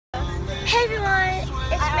Hey everyone,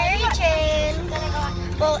 it's Mary Jane.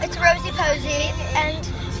 Well, it's Rosie Posey, and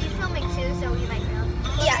She's filming too, so you might know.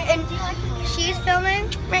 yeah, and she's filming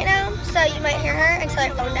right now, so you might hear her until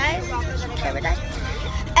her phone dies, camera dies.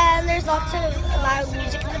 And there's lots of loud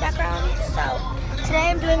music in the background. So today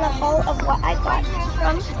I'm doing a haul of what I got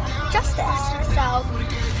from Justice. So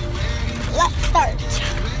let's start.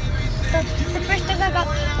 So the first thing I got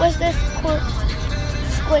was this cool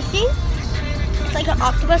squishy. It's like an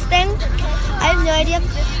octopus thing. I have no idea.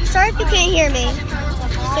 Sorry if you can't hear me.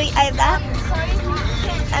 So I have that.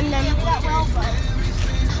 And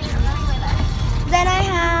then I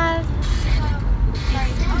have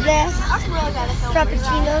this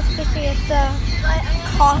Frappuccino squishy. It's a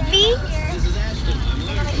coffee.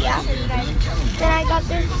 Yeah. Then I got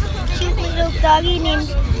this cute little doggy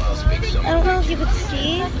named, I don't know if you could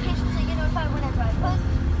see,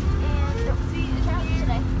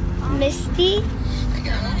 Misty.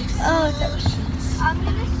 Oh, I'm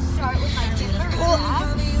gonna start with my finger. well,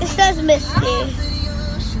 it says Misty.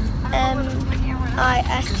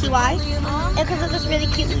 M-I-S-T-Y. Because of this really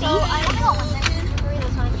cute leaf. I only got one thing.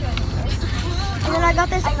 And then I got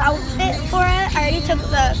this outfit for it. I already took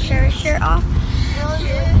the Paris shirt off.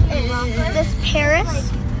 It's this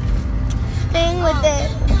Paris thing with the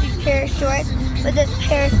Paris shorts with this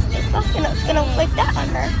Paris mask, and it's gonna look like that on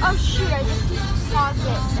her. Oh shoot, I just paused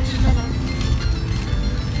it.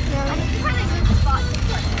 I kind of good spot to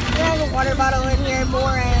put it. And I have a water bottle in here,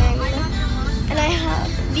 boring. And I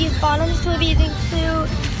have these bottoms to a bathing suit.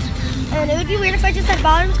 And it would be weird if I just had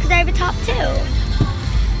bottoms because I have a top too.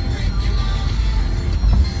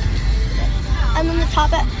 And then the top,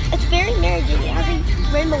 it's very Mary Jane. It has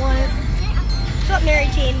a rainbow on it. It's what Mary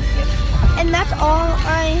Jane. And that's all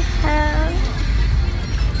I have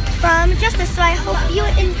from Justice. So I hope you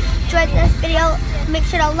enjoyed this video. Make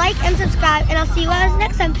sure to like and subscribe, and I'll see you guys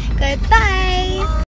next time. Goodbye.